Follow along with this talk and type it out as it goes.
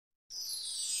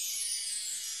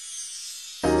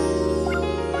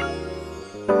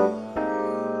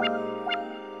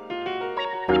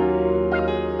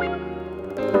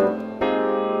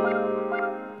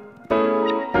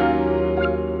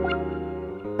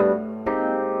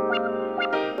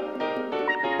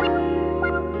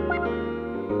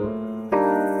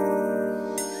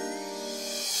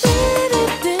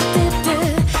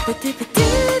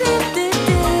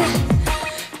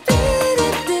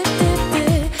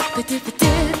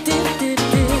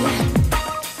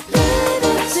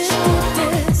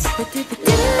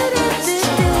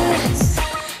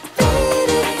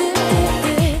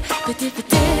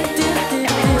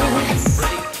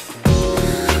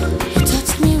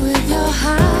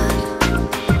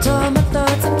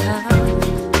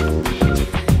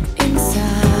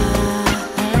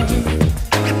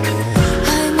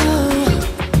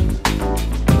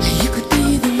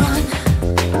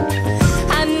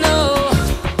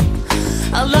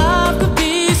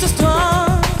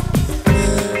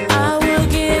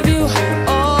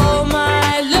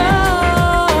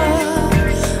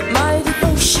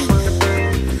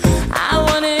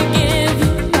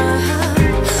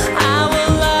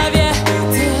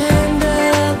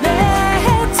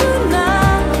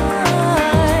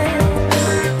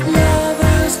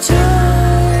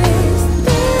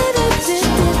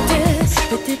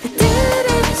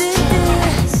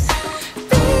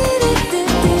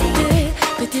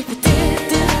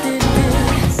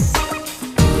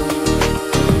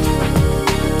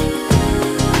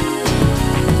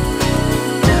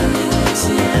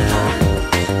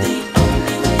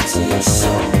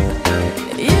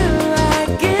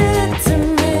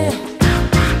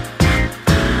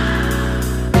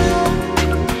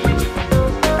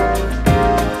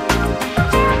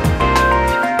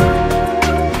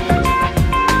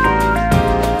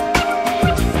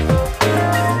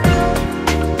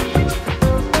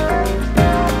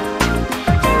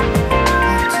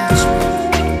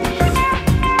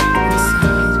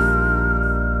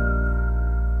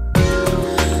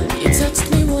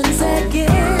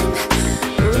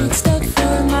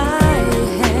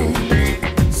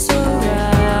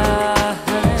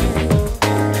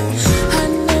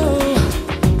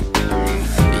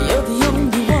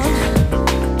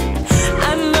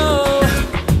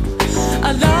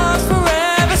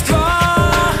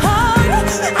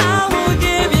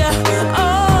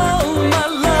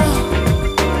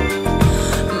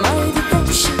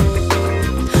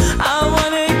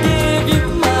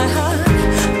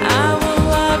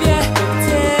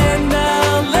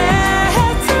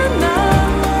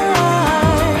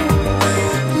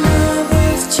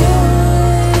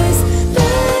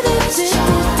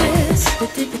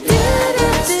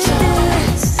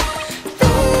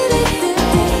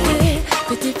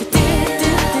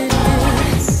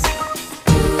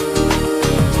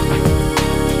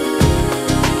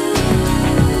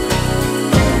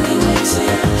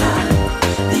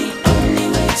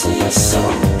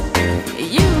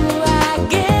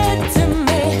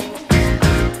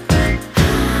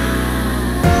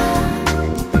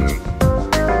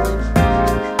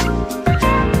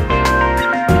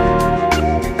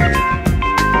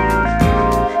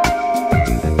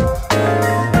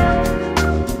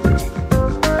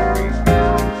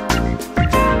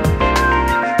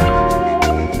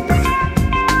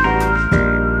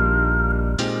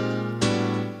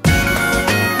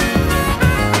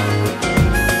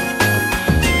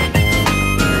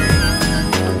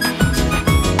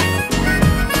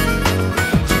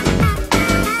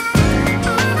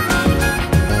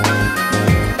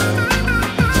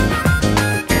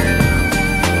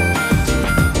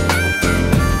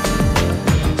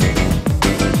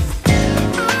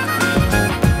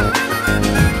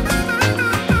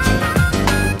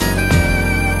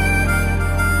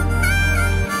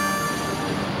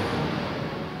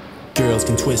Girls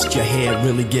can twist your head,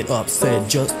 really get upset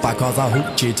just because a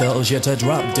hoochie tells you to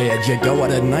drop dead. You go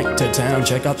out at night to town,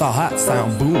 check out the hot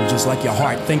sound, boom, just like your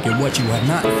heart thinking what you have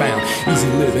not found. Easy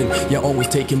living, you're always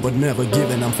taking but never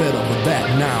giving. I'm fed up with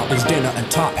that now. It's dinner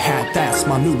and top hat, that's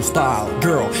my new style.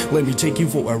 Girl, let me take you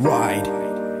for a ride.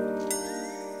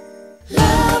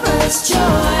 Lover's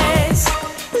choice.